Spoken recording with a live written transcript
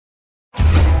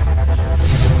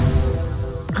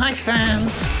Hi,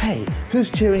 fans. Hey, who's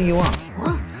cheering you on?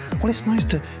 What? Well, it's nice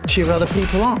to cheer other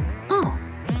people on. Oh,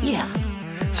 yeah.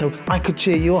 So I could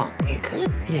cheer you on. You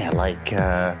could? Yeah, like,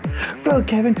 go,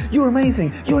 Kevin, you're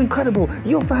amazing, you're incredible,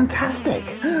 you're fantastic.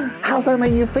 How's that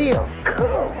make you feel?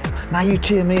 Cool. Now you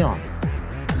cheer me on.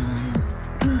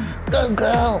 Go,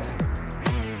 girl.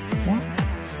 What?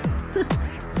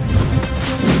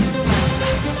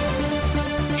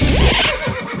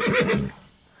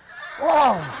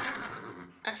 Whoa,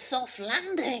 a soft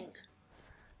landing.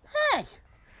 Hey,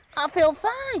 I feel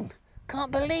fine.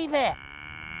 Can't believe it.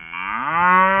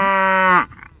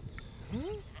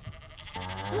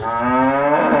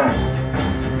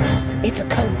 It's a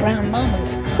Code Brown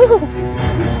moment.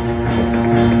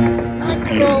 Nice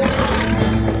ball.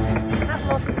 I've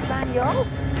lost a spaniel.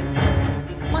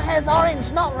 My hair's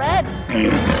orange, not red.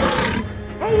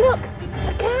 Hey, look,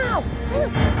 a cow.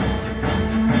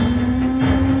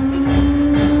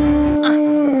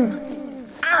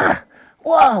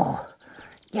 Whoa,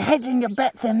 you're hedging your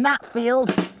bets in that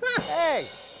field. Hey!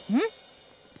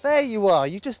 There you are,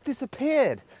 you just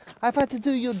disappeared. I've had to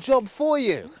do your job for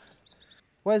you.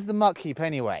 Where's the muck heap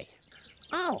anyway?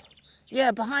 Oh,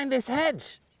 yeah, behind this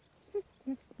hedge.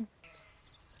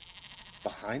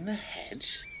 Behind the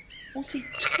hedge? What's he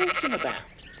talking about?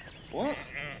 What?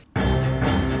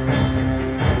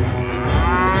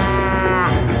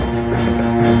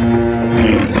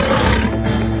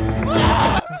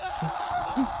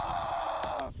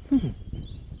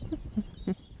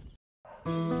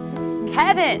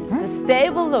 Kevin, the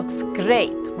stable looks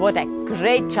great. What a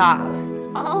great job.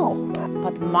 Oh,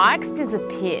 But Mark's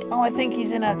disappeared. I think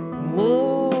he's in a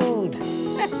mood.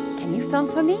 Can you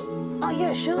film for me? Oh,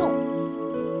 yeah, sure.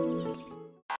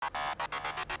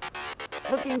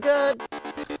 Looking good.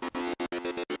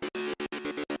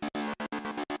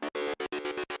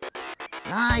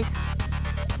 Nice.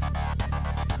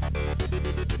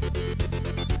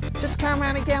 Just come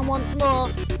around again once more.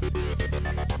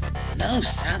 No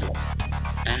saddle.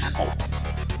 Ow.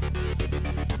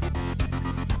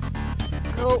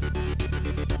 Cool.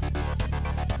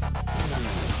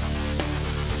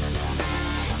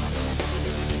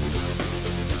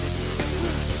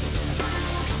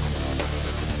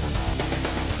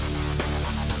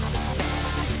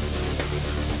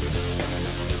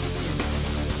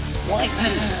 Wipe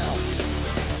out.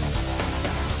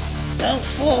 Don't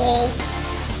fall.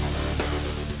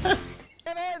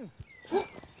 Kevin!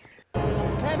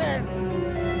 Kevin!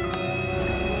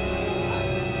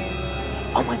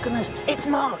 Oh my goodness, it's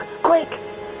Mark! Quick!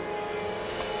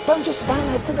 Don't just stand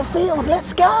there to the field,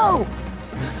 let's go!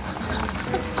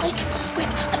 Quick,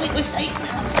 I think we're safe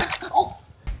now. Oh.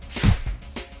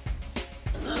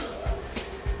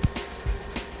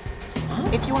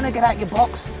 If you want to get out your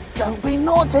box, don't be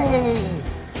naughty!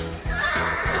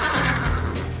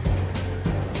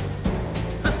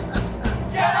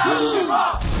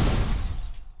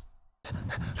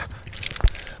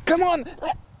 Come on!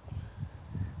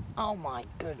 Oh my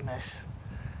goodness.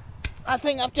 I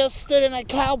think I've just stood in a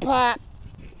cow pat.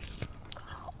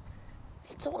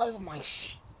 It's all over my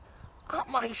up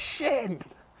my shin.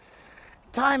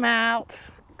 Time out.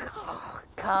 Oh,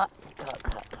 cut.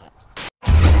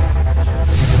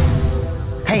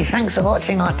 Hey, thanks for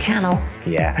watching our channel.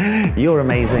 Yeah, you're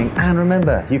amazing. And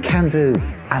remember, you can do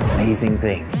amazing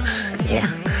things.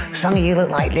 Yeah, some of you look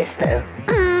like this though.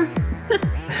 You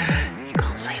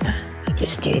can't say that. I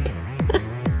just did.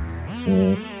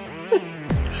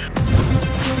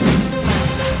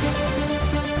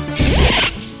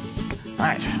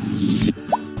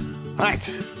 Right.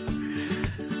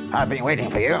 I've been waiting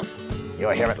for you.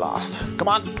 You're here at last. Come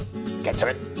on, get to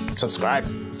it. Subscribe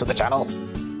to the channel.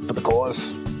 For the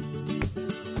cause.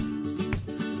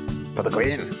 For the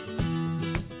Queen.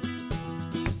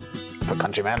 For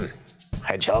countrymen.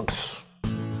 Hedgehogs.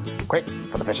 Quick,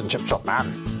 for the fish and chip shop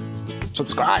man.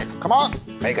 Subscribe, come on.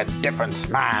 Make a difference,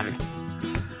 man.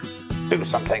 Do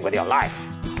something with your life.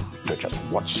 To just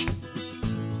watch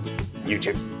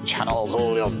YouTube channels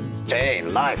all your day,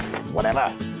 life,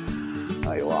 whatever.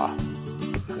 There you are. I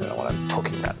don't know what I'm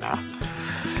talking about now.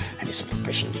 I need some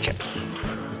fish and chips.